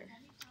tire.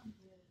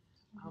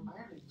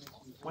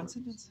 1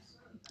 sentence.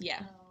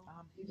 Yeah.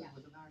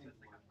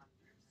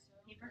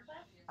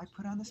 I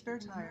put on the spare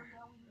tire.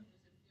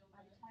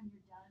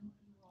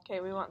 Okay,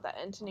 we want that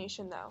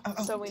intonation though,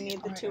 Oh, so we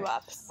need the alright, 2 alright.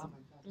 ups.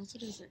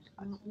 What is it?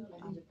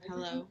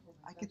 Hello.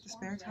 I get the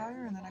spare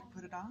tire and then I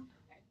put it on.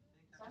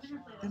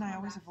 Then I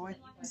always avoid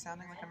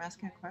sounding like I'm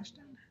asking a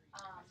question.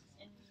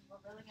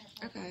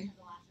 Okay.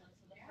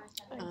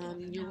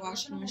 Your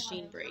washing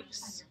machine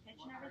breaks.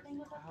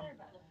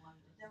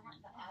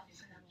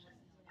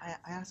 I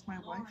ask my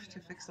wife to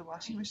fix the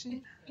washing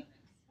machine.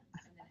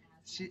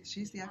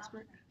 She's the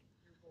expert.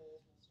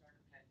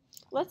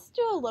 Let's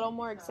do a little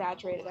more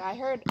exaggerated. I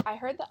heard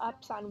the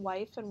ups on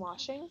wife and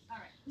washing.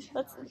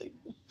 Let's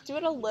do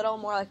it a little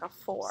more like a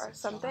 4,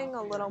 something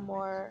a little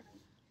more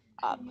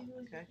up.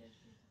 Okay.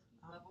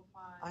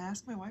 I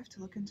asked my wife to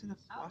look into the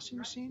washing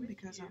machine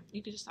because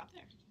You could just stop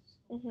there.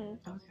 Mhm.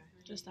 okay.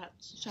 Just that.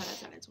 Try that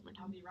sentence one more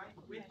time.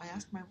 I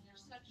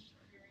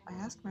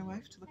asked my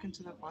wife to look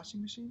into the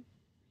washing machine.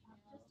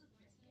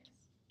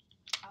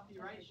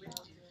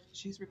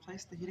 She's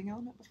replaced the heating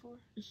element before.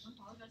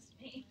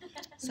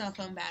 Cell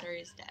phone battery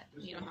is dead.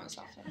 You don't have a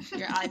cell phone.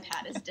 Your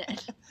iPad is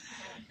dead.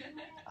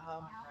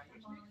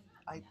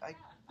 I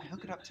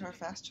hook it up to our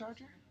fast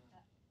charger.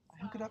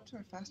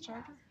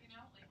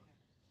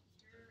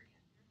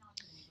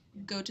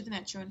 Go to the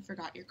metro and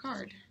forgot your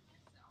card.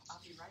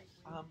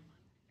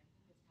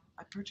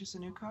 I purchased a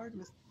new card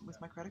with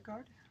my credit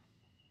card.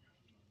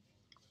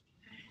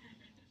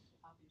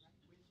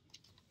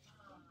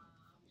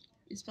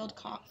 You spilled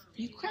coffee.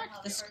 You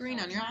cracked the screen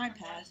on your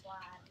iPad.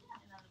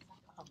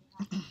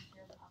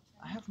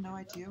 I have no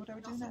idea what I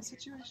would do in that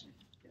situation.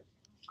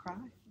 Cry.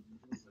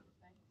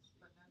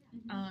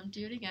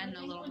 Do it again,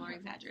 a little more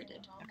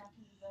exaggerated.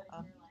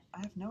 I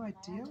have no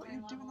idea what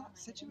you'd do in that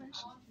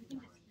situation.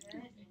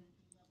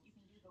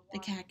 The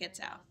cat gets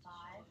out.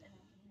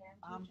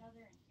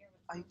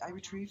 I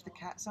retrieve the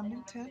cat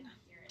summoning tin.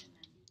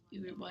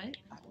 You what?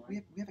 We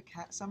have a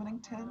cat summoning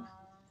tin.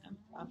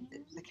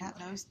 The cat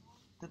knows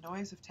the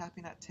noise of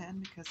tapping that tin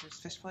because there's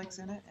fish flakes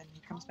in it, and he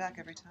comes back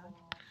every time.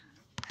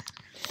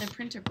 The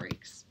printer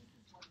breaks.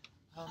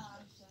 I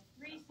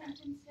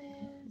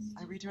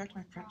redirect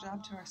my print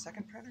job to our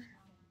second printer.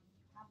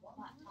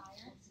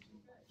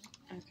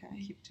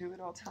 Okay. Keep two at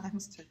all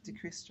times to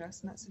decrease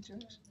stress in that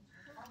situation.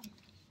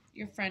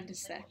 Your friend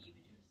is sick.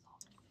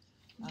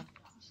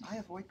 I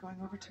avoid going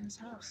over to his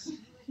house.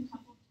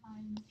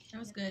 That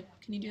was good.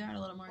 Can you do that a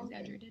little more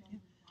exaggerated?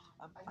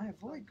 I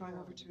avoid going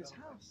over to his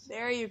house.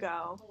 There you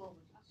go.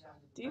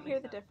 Do you hear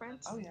the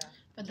difference? Oh, yeah.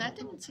 But that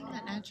didn't seem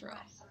that natural.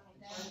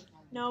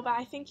 No, but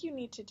I think you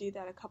need to do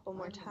that a couple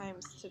more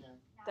times to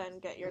then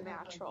get your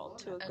natural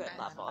to a good Okay.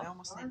 level. I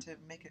almost need to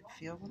make it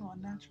feel a little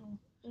unnatural.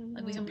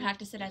 Like we can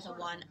practice it as a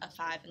 1, a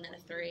 5, and then a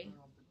 3.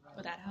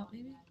 Would that help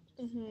maybe?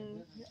 Mm-hmm.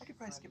 Yeah, I could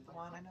probably skip the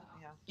 1. I know.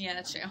 Yeah. Yeah,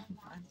 that's true.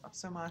 I'm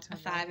so monotone.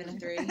 A 5 and a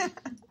 3.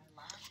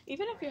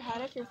 Even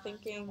if you're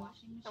thinking,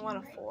 I want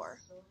a 4,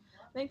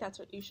 I think that's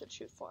what you should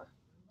shoot for.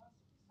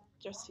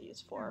 Just to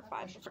use 4 or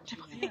 5 different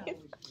ways.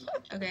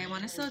 Okay, I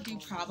want to still do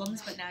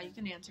problems, but now you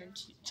can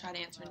try to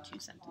answer in 2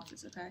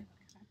 sentences, okay?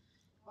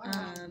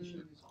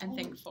 And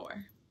think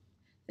 4.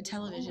 The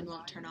television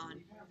won't turn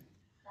on.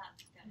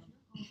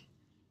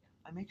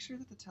 I make sure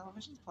that the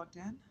television's plugged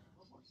in,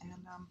 and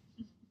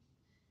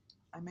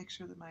I make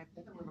sure that my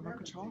remote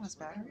control has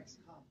batteries.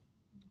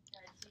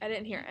 I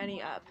didn't hear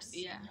any ups.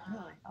 Yeah.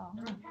 Really? Oh.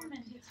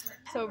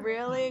 So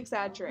really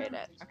exaggerate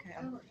it. Okay.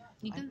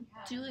 You can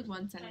do like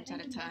 1 sentence at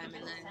a time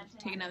and then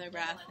take another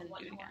breath and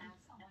do it again.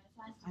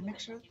 I make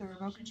sure that the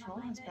remote control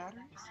has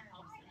batteries.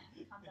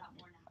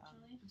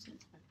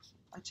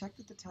 I check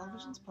that the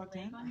television's plugged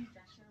in.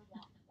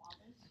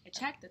 I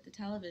checked that the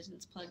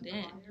television's plugged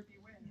in.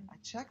 I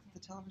check that the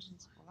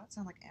television's. Well, that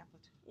sounds like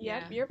amplitude.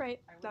 Yep, Yeah. you're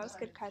right. That was a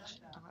good catch.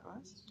 Oh, it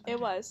was? It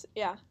was,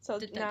 yeah. So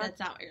now, That's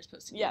not what you're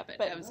supposed to do, Yeah, but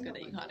but- that was good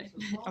that you caught it.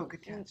 Oh,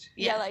 good catch.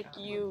 yeah, Yeah. like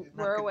you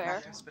Not were good aware.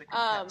 practice, but a good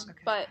catch.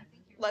 Okay. But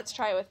let's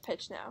try it with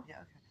pitch now.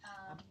 Yeah, okay.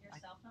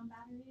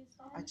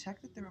 I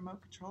check that the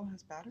remote control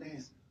has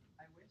batteries.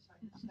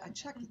 I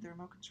check that the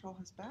remote control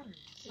has batteries.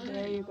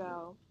 There you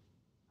go.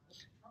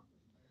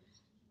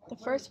 The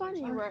first one,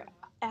 you were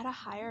at a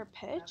higher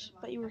pitch,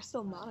 but you were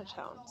still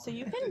monotone. So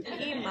you can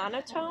be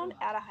monotone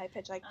at a high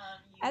pitch. Like,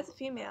 as a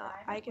female,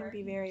 I can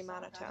be very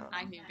monotone.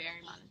 I can be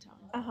very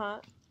monotone. Uh-huh.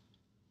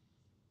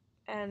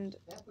 And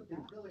That would be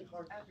really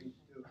hard for me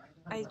to do.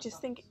 I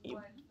just think,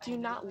 do you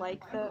not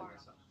like the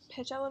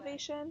pitch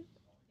elevation?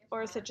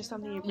 Or is it just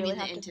something you You really mean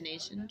the have to,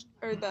 intonation?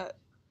 or the,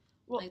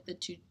 well, Like the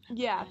 2...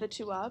 yeah, the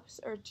 2 ups,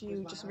 or do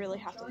you just really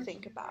have to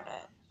think about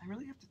it? I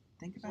really have to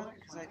think about it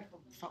because I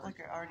felt like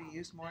I already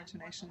used more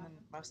intonation than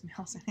most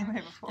males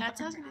anyway before. That's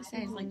what I was gonna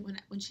say. Is like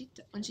when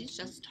she's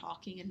just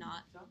talking and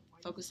not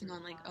focusing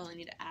on like, oh, I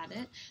need to add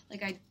it.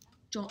 Like I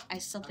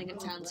still think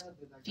it sounds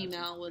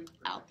female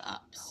without the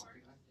ups.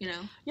 You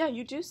know? Yeah,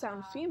 you do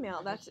sound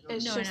female. It's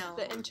No, I just know.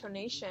 the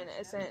intonation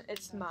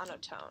it's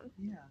monotone.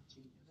 Yeah.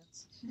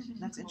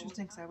 That's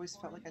interesting because I always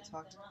felt like I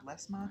talked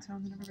less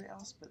monotone than everybody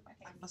else, but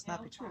that must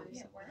not be true.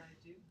 So.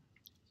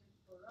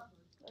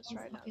 Let's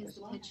try it now. Is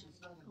the pitch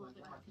a little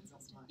bit more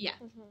consistent? Yeah.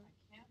 Mhm.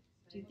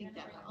 Do you think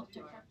that helped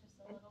or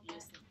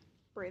just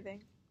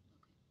Breathing.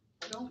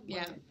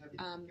 Yeah.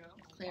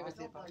 Claire was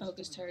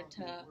focused her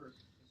to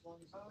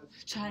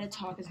try to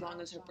talk as long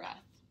as her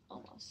breath,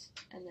 almost,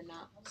 and then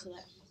not so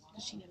that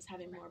she was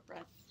having more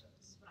breath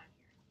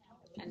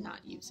and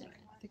not using it.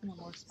 I think I'm a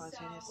more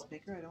spontaneous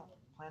speaker. I don't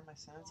plan my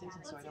sentences,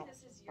 and so I don't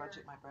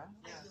budget my breath.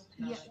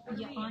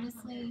 yeah,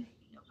 honestly,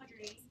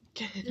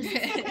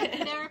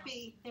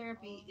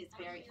 therapy is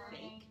very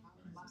fake,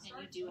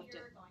 and you do have to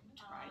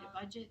try to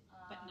budget,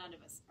 but none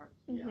of us are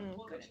Mhm.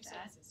 good at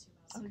that.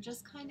 So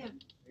just kind of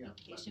be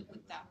patient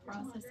with that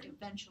process.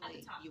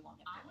 Eventually, you won't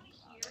have to think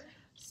about it.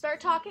 Start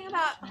talking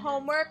about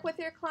homework with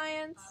your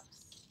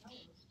clients.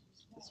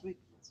 This week,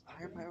 it's a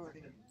higher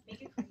priority.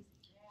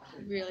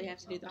 We really have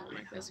to do the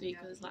homework this week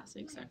because next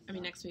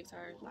week's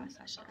our last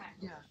session.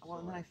 Yeah, well,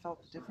 and then I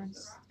felt the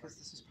difference because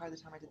this was probably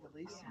the time I did the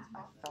least, and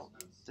I felt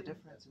the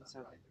difference, and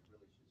so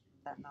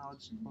that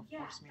knowledge will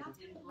force me to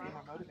be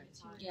more motivated.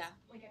 Yeah.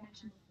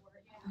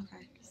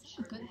 Okay.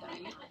 Good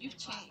though, you've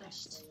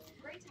changed.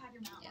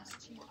 Yeah.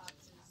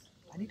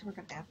 I need to work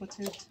on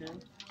amplitude too.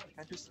 Like,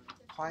 I'm just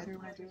quieter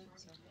when I do it.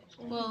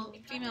 So. Well,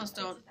 females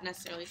don't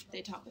necessarily,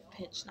 they talk with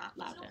pitch, not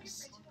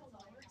loudness.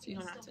 So you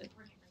don't have to.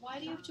 Why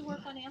do you have to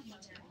work on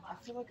amplitude? I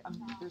feel like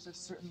there's a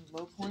certain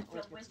low point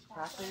where it gets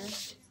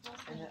cracklier,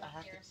 and that I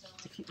have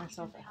to keep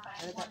myself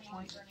ahead at that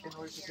point in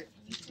order to get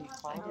the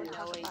quality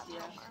No of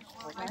idea.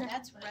 like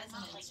That's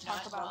resonance, Talk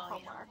not about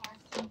volume. homework.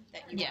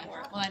 That you Yeah.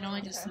 report. Well, I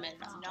normally just submit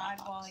It's not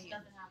volume.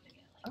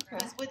 Okay.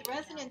 Because with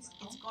resonance,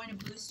 it's going to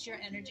boost your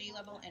energy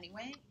level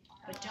anyway.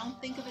 But don't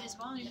think of it as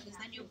volume because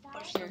then you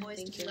push the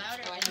voice to be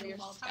louder and your it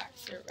falls apart.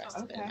 specs or rest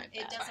of it. Okay. My It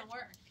bad. doesn't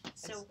work.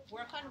 So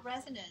work on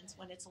resonance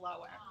when it's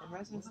lower. And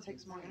resonance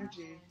takes more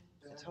energy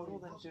in total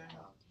than doing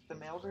the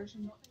male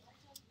version?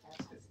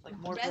 Like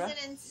more breath?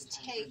 Resonance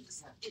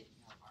takes it.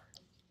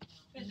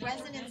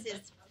 Resonance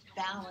is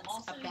balance,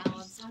 a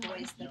balanced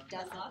voice that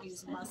doesn't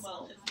use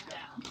muscle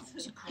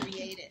to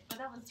create it.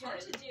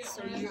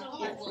 So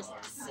it will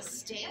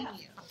sustain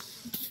you.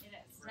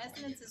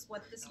 Resonance is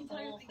what this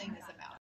whole thing is about.